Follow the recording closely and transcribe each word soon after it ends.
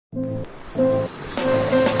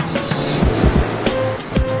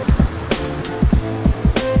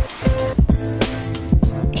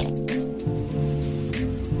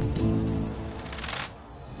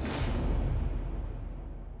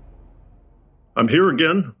I'm here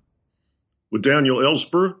again with Daniel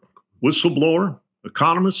Ellsberg, whistleblower,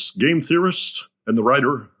 economist, game theorist, and the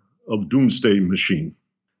writer of Doomsday Machine.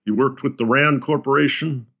 He worked with the RAND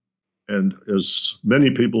Corporation, and as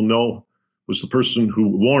many people know, was the person who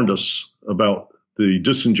warned us about the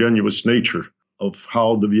disingenuous nature of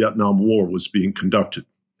how the Vietnam War was being conducted.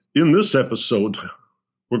 In this episode,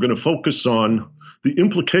 we're going to focus on the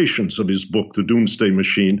implications of his book, The Doomsday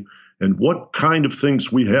Machine, and what kind of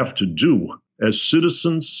things we have to do as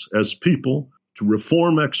citizens, as people, to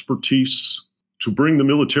reform expertise, to bring the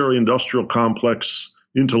military-industrial complex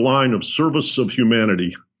into line of service of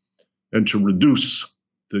humanity, and to reduce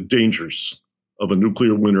the dangers of a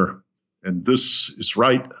nuclear winter. And this is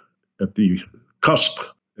right at the cusp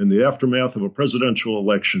and the aftermath of a presidential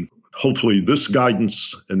election. Hopefully this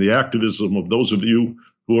guidance and the activism of those of you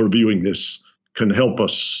who are viewing this can help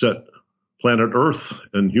us set planet Earth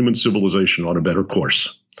and human civilization on a better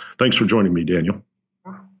course. Thanks for joining me, Daniel.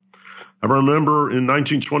 I remember in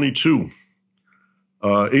 1922,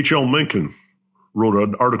 H.L. Mencken wrote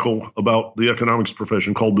an article about the economics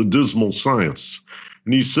profession called The Dismal Science.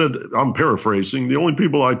 And he said, I'm paraphrasing, the only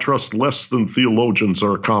people I trust less than theologians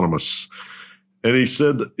are economists. And he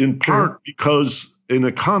said, in part because an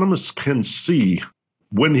economist can see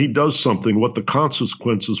when he does something what the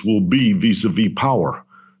consequences will be vis-a-vis power.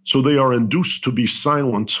 So they are induced to be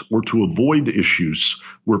silent or to avoid issues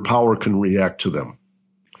where power can react to them.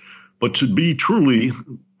 But to be truly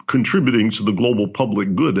contributing to the global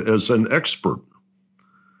public good as an expert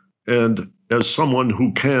and as someone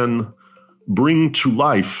who can bring to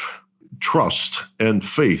life trust and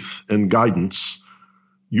faith and guidance,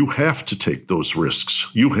 you have to take those risks.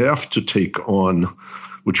 You have to take on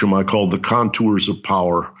what you might call the contours of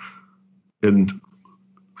power and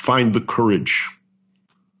find the courage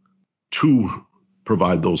to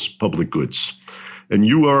provide those public goods. And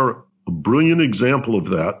you are a brilliant example of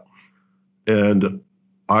that. And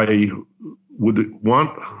I would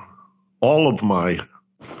want all of my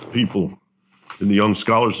people in the Young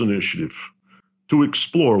Scholars Initiative to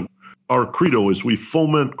explore our credo as we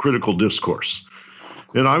foment critical discourse.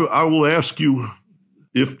 And I will ask you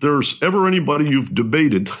if there's ever anybody you've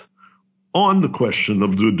debated on the question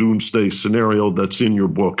of the doomsday scenario that's in your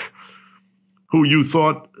book, who you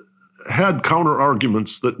thought had counter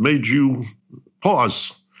arguments that made you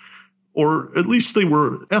pause, or at least they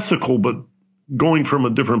were ethical, but going from a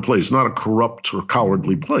different place, not a corrupt or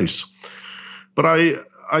cowardly place. But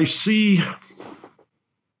I see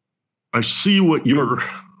what you're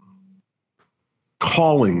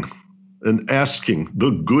calling and asking the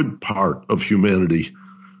good part of humanity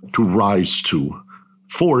to rise to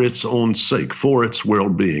for its own sake, for its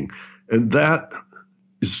well-being. And that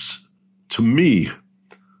is, to me,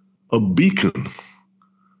 a beacon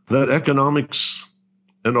that economics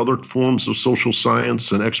and other forms of social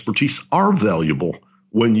science and expertise are valuable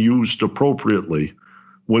when used appropriately,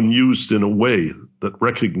 when used in a way that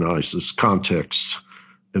recognizes context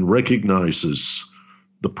and recognizes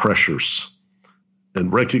the pressures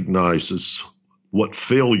and recognizes what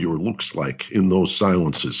failure looks like in those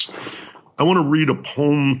silences. I want to read a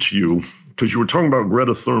poem to you because you were talking about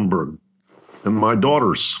Greta Thunberg, and my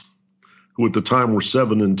daughters, who at the time were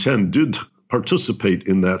 7 and 10, did participate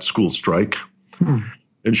in that school strike.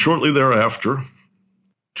 And shortly thereafter,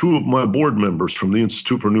 2 of my board members from the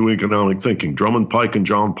Institute for New Economic Thinking, Drummond Pike and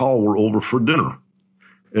John Powell, were over for dinner.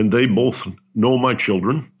 And they both know my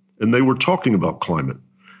children, and they were talking about climate.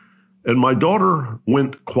 And my daughter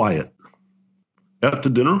went quiet at the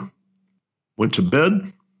dinner, went to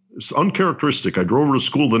bed. It's uncharacteristic. I drove her to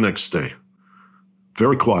school the next day.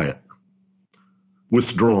 Very quiet,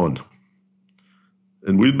 withdrawn.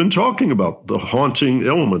 And we've been talking about the haunting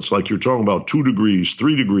elements, like you're talking about 2 degrees,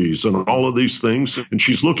 3 degrees, and all of these things. And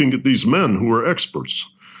she's looking at these men who are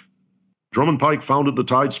experts. Drummond Pike founded the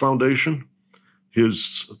Tides Foundation.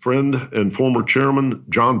 His friend and former chairman,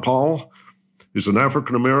 John Powell, is an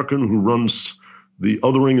African-American who runs the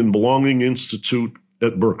Othering and Belonging Institute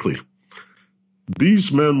at Berkeley.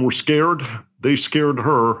 These men were scared. They scared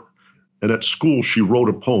her. And at school, she wrote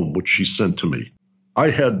a poem, which she sent to me. I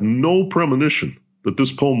had no premonition that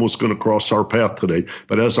this poem was going to cross our path today.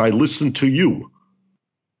 But as I listened to you,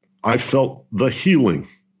 I felt the healing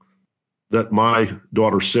that my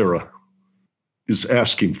daughter Sarah is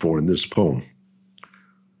asking for in this poem.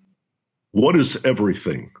 What is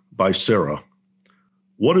everything by Sarah?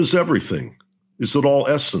 What is everything? Is it all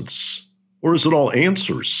essence? Or is it all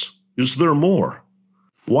answers? Is there more?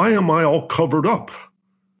 Why am I all covered up?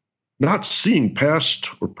 Not seeing past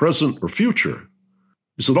or present or future.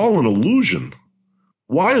 Is it all an illusion?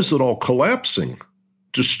 Why is it all collapsing,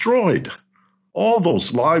 destroyed? All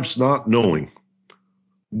those lives not knowing,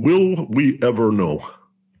 Will we ever know?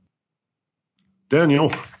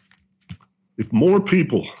 Daniel, if more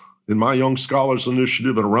people in my Young Scholars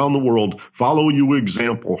Initiative and around the world follow your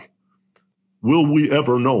example, will we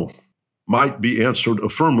ever know? Might be answered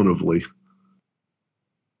affirmatively.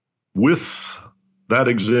 With that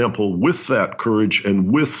example, with that courage,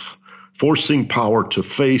 and with forcing power to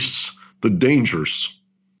face the dangers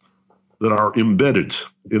that are embedded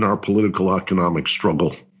in our political economic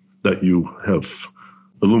struggle that you have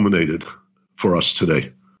illuminated for us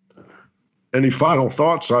today. Any final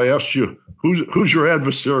thoughts? I asked you, who's your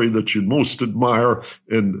adversary that you most admire?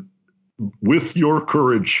 And with your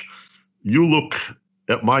courage, you look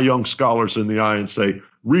at my young scholars in the eye and say,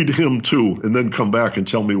 read him too, and then come back and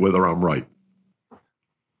tell me whether I'm right.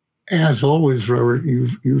 As always, Robert,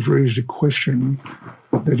 you've raised a question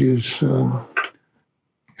that is,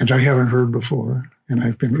 and I haven't heard before, and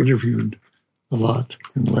I've been interviewed a lot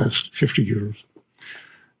in the last 50 years.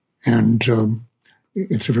 And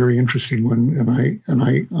it's a very interesting one,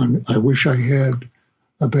 and I wish I had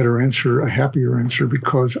a better answer, a happier answer,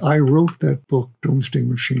 because I wrote that book, Doomsday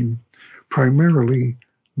Machine, primarily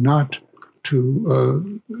not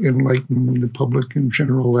to enlighten the public in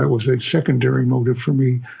general. That was a secondary motive for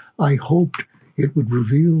me. I hoped it would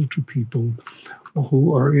reveal to people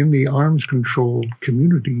who are in the arms control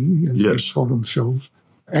community, as they call themselves,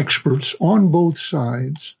 experts on both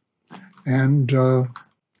sides, and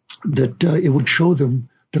that it would show them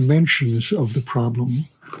dimensions of the problem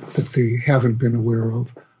that they haven't been aware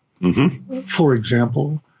of. Mm-hmm. For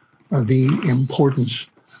example, the importance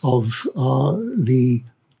of the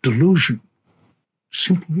delusion,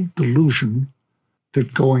 simple delusion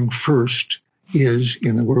that going first is,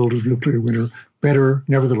 in the world of nuclear winter, better,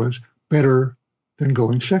 nevertheless, better than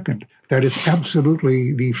going second. That is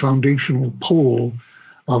absolutely the foundational pole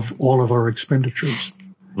of all of our expenditures,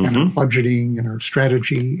 mm-hmm. and our budgeting and our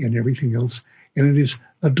strategy and everything else. And it is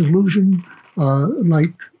a delusion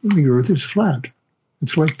like the earth is flat.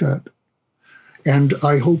 It's like that. And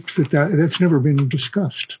I hope that's never been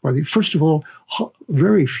discussed. First of all,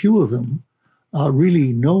 very few of them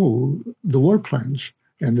really know the war plans,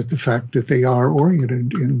 and that the fact that they are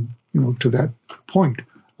oriented in, to that point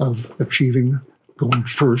of achieving going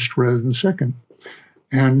first rather than second.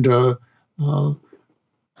 And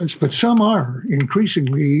but some are.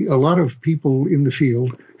 Increasingly, a lot of people in the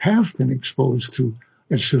field have been exposed to,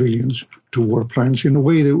 as civilians, to war plans in a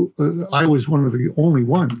way that I was one of the only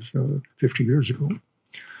ones 50 years ago.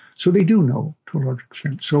 So they do know to a large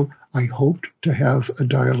extent. So I hoped to have a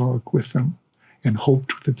dialogue with them, and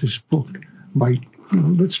hoped that this book might,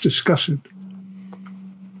 let's discuss it.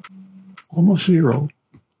 Almost zero.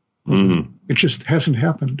 Mm-hmm. It just hasn't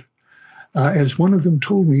happened. As one of them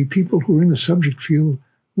told me, people who are in the subject field,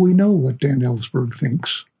 we know what Dan Ellsberg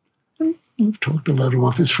thinks. And we've talked a lot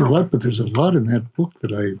about this for a lot, but there's a lot in that book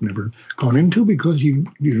that I've never gone into because you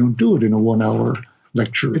don't do it in a 1-hour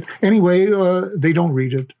lecture. Anyway, they don't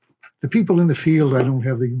read it. The people in the field, I don't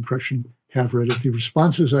have the impression, have read it. The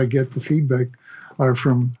responses I get, the feedback, are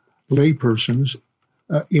from laypersons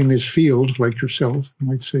in this field, like yourself. You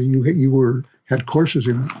might say you had courses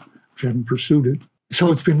in it, which hadn't pursued it. So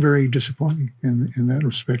it's been very disappointing in that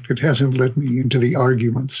respect. It hasn't led me into the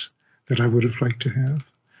arguments that I would have liked to have.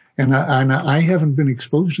 And I haven't been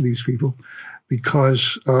exposed to these people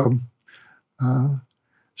because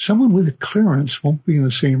someone with a clearance won't be in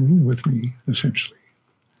the same room with me, essentially.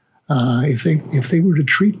 If they were to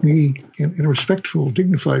treat me in a respectful,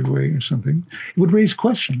 dignified way or something, it would raise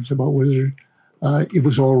questions about whether it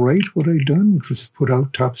was all right what I'd done, which was put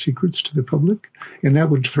out top secrets to the public, and that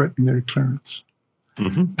would threaten their clearance.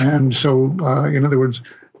 Mm-hmm. And so, in other words,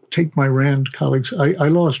 take my RAND colleagues. I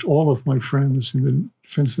lost all of my friends in the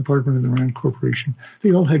Defense Department and the RAND Corporation.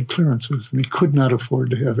 They all had clearances, and they could not afford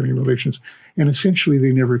to have any relations. And essentially,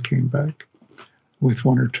 they never came back, with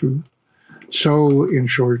one or two. So, in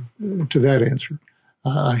short, to that answer,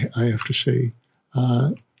 I have to say,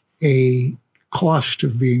 a cost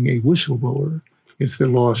of being a whistleblower is the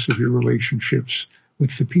loss of your relationships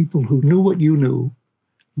with the people who knew what you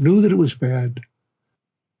knew that it was bad,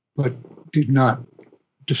 but did not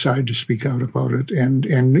decide to speak out about it. And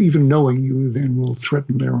even knowing you then will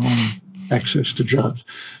threaten their own access to jobs.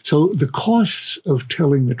 So the costs of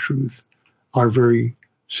telling the truth are very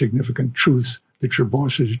significant. Truths that your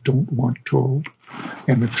bosses don't want told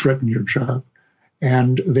and that threaten your job.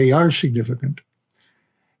 And they are significant.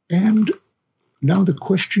 And now the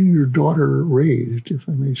question your daughter raised, if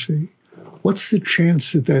I may say, what's the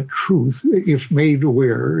chance that truth, if made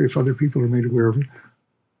aware, if other people are made aware of it,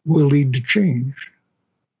 will lead to change?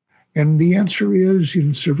 And the answer is,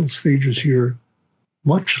 in several stages here,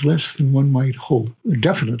 much less than one might hope,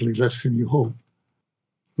 definitely less than you hope,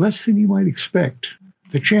 less than you might expect.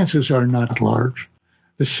 The chances are not large.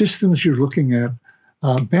 The systems you're looking at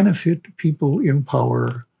benefit people in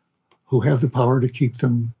power who have the power to keep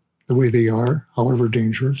them the way they are, however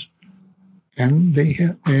dangerous, and they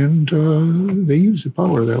use the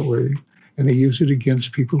power that way, and they use it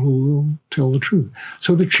against people who will tell the truth.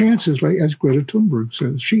 So the chances, like as Greta Thunberg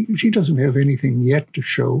says, she doesn't have anything yet to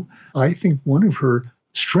show. I think one of her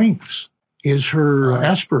strengths is her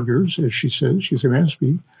Asperger's, as she says. She's an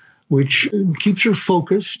Aspie, which keeps her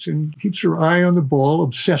focused and keeps her eye on the ball,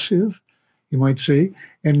 obsessive, you might say,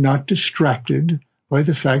 and not distracted by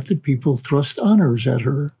the fact that people thrust honors at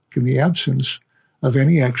her in the absence of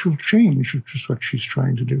any actual change, which is what she's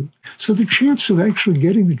trying to do. So the chance of actually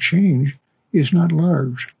getting the change is not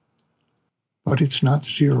large, but it's not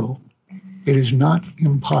zero. It is not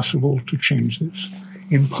impossible to change this.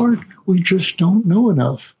 In part, we just don't know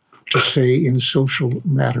enough to say in social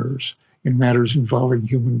matters, in matters involving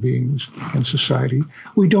human beings and society,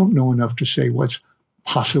 we don't know enough to say what's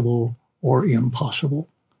possible or impossible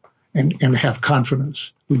and have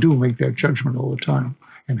confidence. We do make that judgment all the time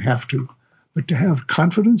and have to. But to have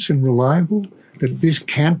confidence and reliable that this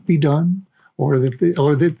can't be done or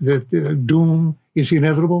that doom is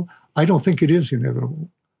inevitable, I don't think it is inevitable.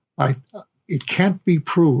 It can't be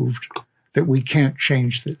proved that we can't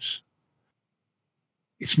change this.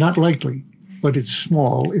 It's not likely, but it's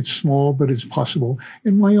small. It's small, but it's possible.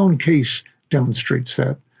 And my own case demonstrates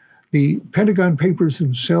that. The Pentagon Papers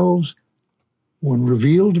themselves, when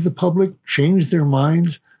revealed to the public, changed their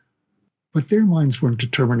minds, but their minds weren't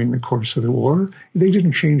determining the course of the war. They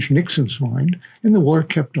didn't change Nixon's mind, and the war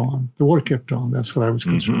kept on. The war kept on. That's what I was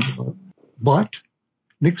concerned about. But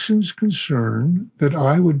Nixon's concern that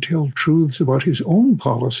I would tell truths about his own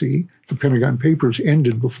policy, the Pentagon Papers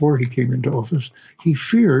ended before he came into office. He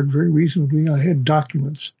feared, very reasonably, I had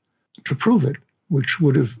documents to prove it, which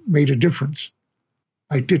would have made a difference.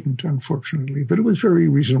 I didn't, unfortunately, but it was very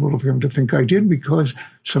reasonable of him to think I did because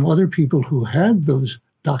some other people who had those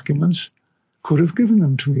documents could have given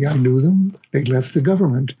them to me. I knew them. They left the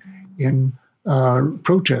government in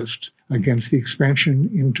protest against the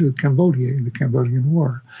expansion into Cambodia, in the Cambodian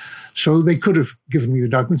War. So they could have given me the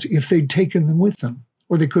documents if they'd taken them with them,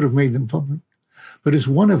 or they could have made them public. But as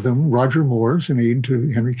one of them, Roger Moores, an aide to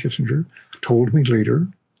Henry Kissinger, told me later,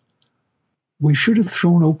 we should have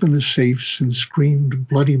thrown open the safes and screamed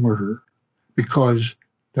bloody murder, because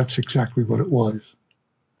that's exactly what it was.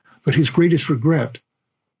 But his greatest regret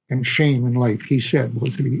and shame in life, he said,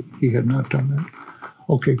 was that he had not done that.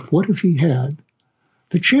 Okay, what if he had?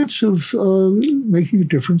 The chance of making a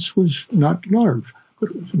difference was not large, but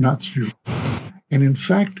it was not zero. And in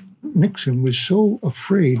fact, Nixon was so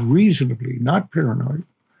afraid, reasonably, not paranoid,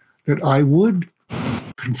 that I would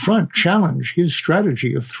challenge his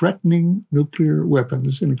strategy of threatening nuclear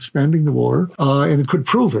weapons and expanding the war, and could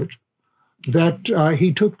prove it, that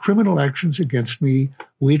he took criminal actions against me,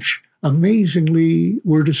 which amazingly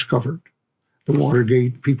were discovered. The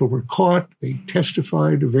Watergate people were caught, they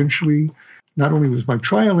testified eventually. Not only was my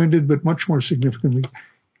trial ended, but much more significantly,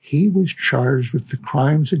 he was charged with the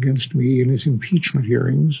crimes against me in his impeachment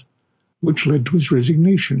hearings, which led to his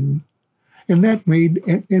resignation. And that made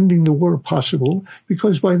ending the war possible,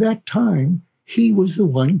 because by that time, he was the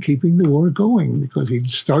one keeping the war going, because he'd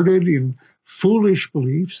started in foolish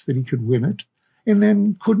beliefs that he could win it, and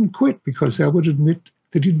then couldn't quit, because that would admit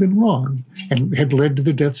that he'd been wrong and had led to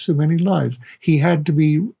the deaths of many lives. He had to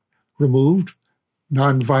be removed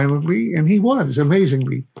non-violently, and he was,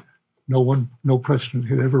 amazingly. No president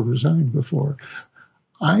had ever resigned before.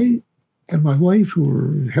 I and my wife, who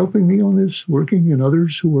were helping me on this, working, and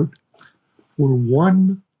others who worked, were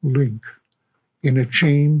one link in a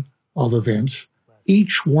chain of events,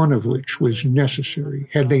 each one of which was necessary.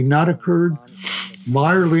 Had they not occurred,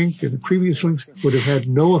 my link and the previous links would have had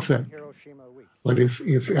no effect. But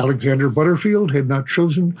if Alexander Butterfield had not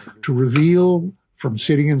chosen to reveal from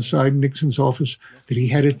sitting inside Nixon's office that he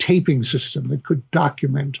had a taping system that could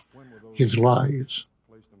document his lies,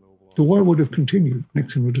 the war would have continued.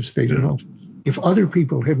 Nixon would have stayed in office. If other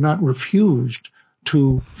people had not refused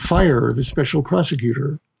to fire the special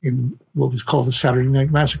prosecutor in what was called the Saturday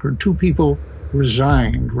Night Massacre, 2 people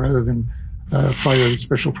resigned rather than fire the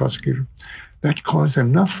special prosecutor. That caused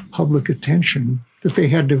enough public attention that they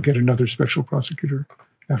had to get another special prosecutor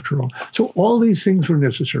after all. So all these things were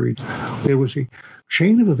necessary. There was a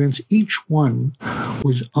chain of events. Each one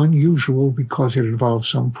was unusual because it involved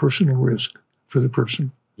some personal risk for the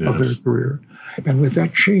person of their career. And with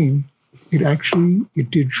that chain,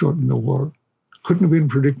 it did shorten the war. Couldn't have been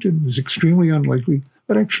predicted. It was extremely unlikely,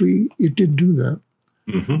 but actually it did do that.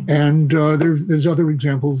 Mm-hmm. And there's other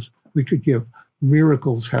examples we could give.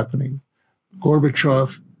 Miracles happening.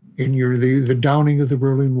 Gorbachev in the downing of the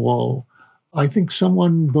Berlin Wall. I think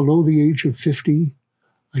someone below the age of 50,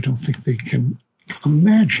 I don't think they can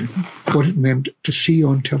imagine what it meant to see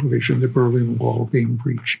on television the Berlin Wall being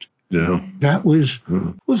breached. Yeah. That was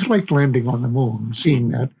like landing on the moon. Seeing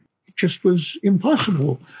that, it just was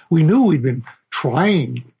impossible. We knew we'd been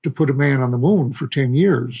trying to put a man on the moon for 10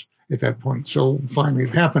 years at that point. So finally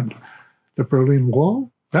it happened. The Berlin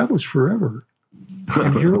Wall, that was forever.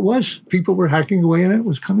 And here it was. People were hacking away and it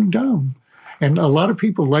was coming down. And a lot of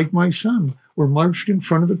people, like my son, were marched in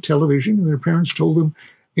front of a television and their parents told them,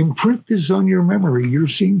 imprint this on your memory. You're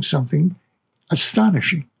seeing something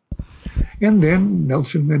astonishing. And then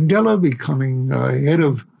Nelson Mandela becoming head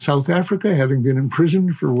of South Africa, having been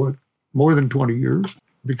imprisoned for more than 20 years,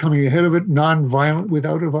 becoming head of it non-violent,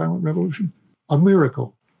 without a violent revolution. A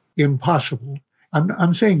miracle. Impossible.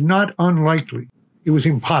 I'm saying not unlikely. It was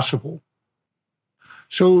impossible.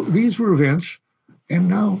 So these were events, and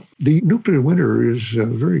now the nuclear winter is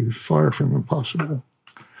very far from impossible.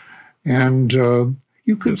 And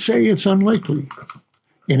you could say it's unlikely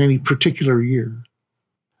in any particular year,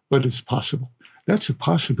 but it's possible. That's a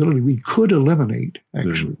possibility we could eliminate,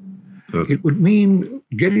 actually. It would mean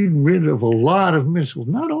getting rid of a lot of missiles,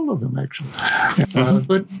 not all of them, actually,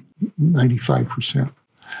 but 95%.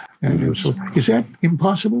 And so is that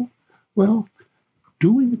impossible? Well,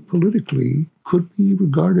 doing it politically could be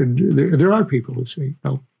regarded, there are people who say,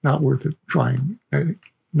 no, not worth it, trying,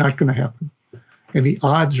 not going to happen. And the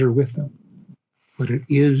odds are with them. But it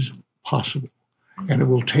is possible. And it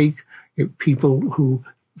will take people who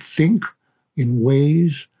think in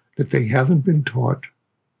ways that they haven't been taught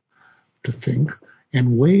to think,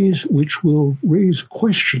 and ways which will raise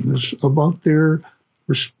questions about their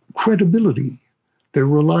credibility, their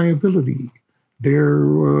reliability, their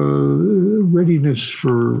readiness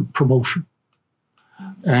for promotion,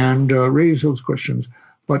 and raise those questions,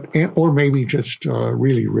 or maybe just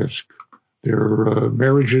really risk their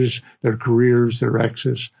marriages, their careers, their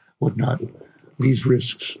access, whatnot. These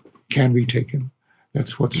risks can be taken.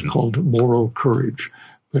 That's what's called moral courage.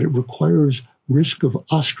 But it requires risk of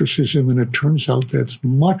ostracism, and it turns out that's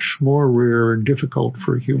much more rare and difficult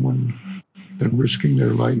for a human than risking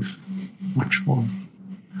their life, much more.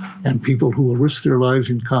 And people who will risk their lives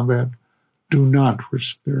in combat do not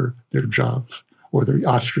risk their jobs or their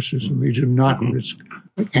ostracism. They do not risk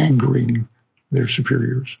angering their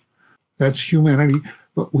superiors. That's humanity,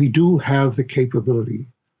 but we do have the capability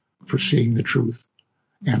for seeing the truth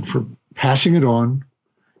and for passing it on.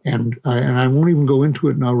 And I won't even go into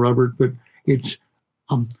it now, Robert, but it's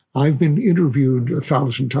I've been interviewed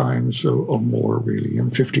 1,000 times or more, really,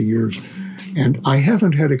 in 50 years, and I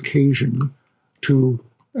haven't had occasion to,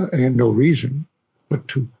 and no reason, but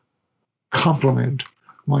to compliment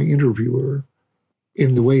my interviewer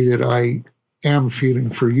in the way that I am feeling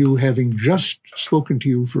for you, having just spoken to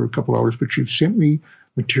you for a couple hours, but you've sent me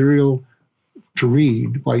material to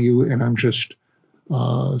read by you, and I'm just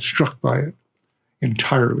struck by it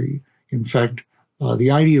entirely. In fact,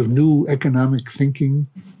 the idea of new economic thinking,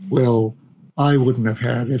 well, I wouldn't have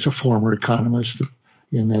had, as a former economist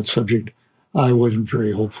in that subject, I wasn't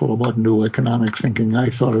very hopeful about new economic thinking. I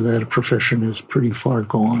thought of that profession as pretty far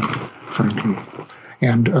gone, frankly.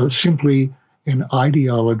 And simply an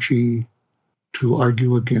ideology to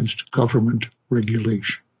argue against government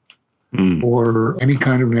regulation or any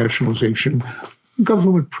kind of nationalization,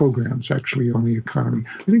 government programs actually on the economy.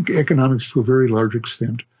 I think economics to a very large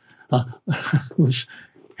extent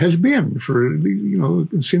has been for,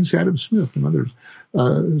 since Adam Smith and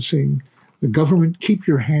others saying, the government, keep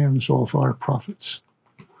your hands off our profits.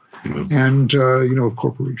 And,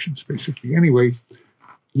 corporations, basically. Anyway,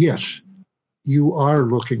 yes, you are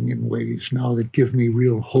looking in ways now that give me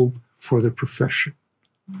real hope for the profession.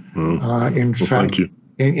 In fact, thank you.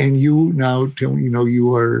 And you now tell me,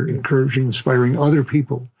 you are encouraging, inspiring other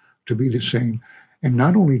people to be the same. And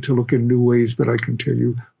not only to look in new ways, but I can tell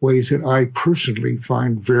you ways that I personally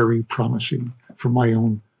find very promising from my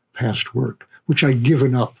own past work, which I've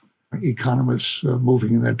given up economists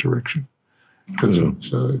moving in that direction. Because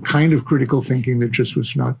it's a kind of critical thinking that just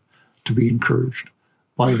was not to be encouraged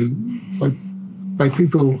by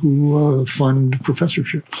people who fund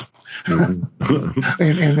professorships and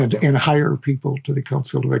hire people to the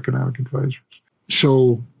Council of Economic Advisors.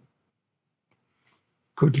 So,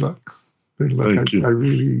 good luck. Good luck. Thank you. I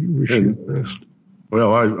really wish you the best.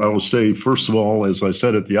 Well, I will say, first of all, as I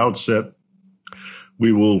said at the outset,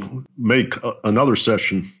 we will make another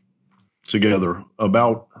session together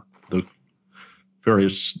about the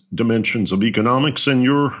various dimensions of economics and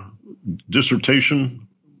your dissertation,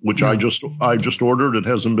 which I just ordered. It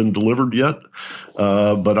hasn't been delivered yet,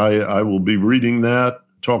 but I will be reading that,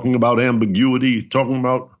 talking about ambiguity, talking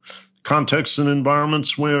about contexts and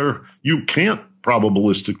environments where you can't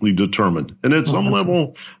probabilistically determine. And at some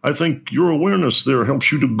level, I think your awareness there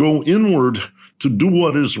helps you to go inward to do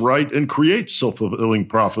what is right and create self-fulfilling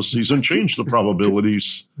prophecies and change the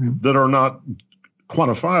probabilities that are not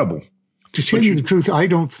quantifiable. To tell you the truth, I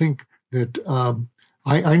don't think that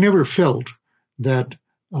I never felt that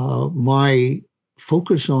my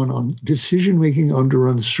focus on decision-making under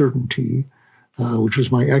uncertainty, which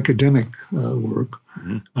was my academic work,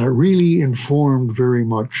 really informed very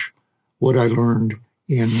much what I learned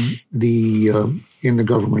in the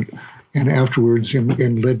government, and afterwards,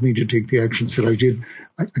 and led me to take the actions that I did.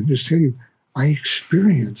 I can just tell you, I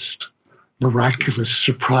experienced miraculous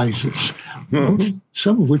surprises,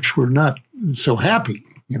 some of which were not so happy,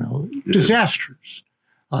 disasters.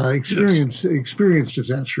 Experienced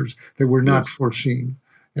disasters that were not foreseen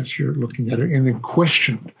as you're looking at it, and then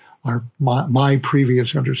questioned my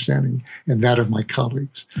previous understanding and that of my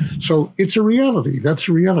colleagues. So it's a reality. That's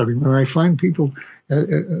a reality. When I find people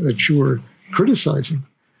that you are criticizing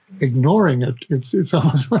ignoring it, it's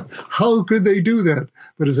almost like, how could they do that?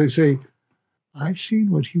 But as I say, I've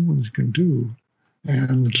seen what humans can do,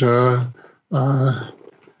 and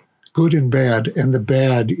good and bad, and the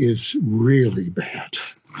bad is really bad.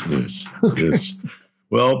 Yes. Yes.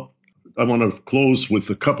 Well, I want to close with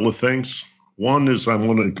a couple of things. One is I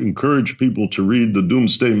want to encourage people to read the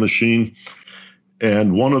Doomsday Machine.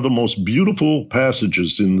 And one of the most beautiful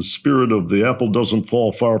passages in the spirit of The Apple Doesn't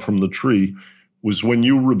Fall Far from the Tree was when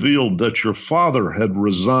you revealed that your father had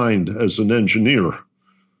resigned as an engineer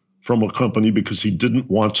from a company because he didn't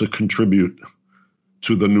want to contribute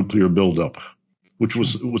to the nuclear buildup, which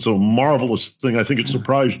was a marvelous thing. I think it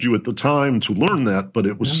surprised you at the time to learn that, but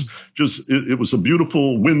it was it was a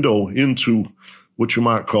beautiful window into what you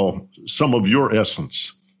might call some of your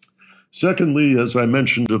essence. Secondly, as I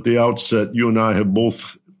mentioned at the outset, you and I have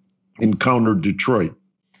both encountered Detroit.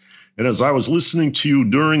 And as I was listening to you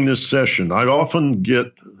during this session, I often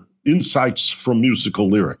get insights from musical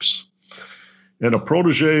lyrics. And a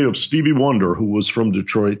protege of Stevie Wonder, who was from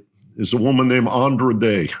Detroit, is a woman named Andra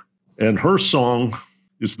Day. And her song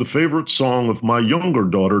is the favorite song of my younger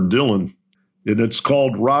daughter, Dylan, and it's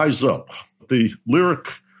called Rise Up. The lyric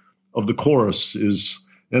of the chorus is,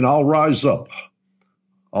 and I'll rise up.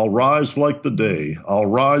 I'll rise like the day. I'll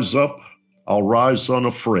rise up. I'll rise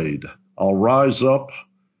unafraid. I'll rise up,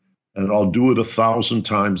 and I'll do it 1,000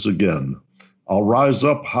 times again. I'll rise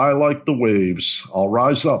up high like the waves. I'll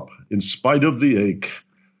rise up in spite of the ache.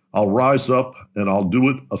 I'll rise up, and I'll do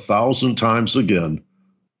it 1,000 times again.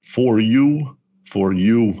 For you, for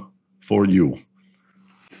you, for you.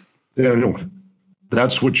 Daniel,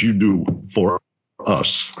 that's what you do for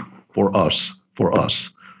us, for us, for us.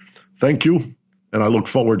 Thank you, and I look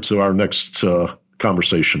forward to our next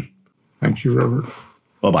conversation. Thank you, Robert.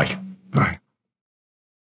 Bye-bye.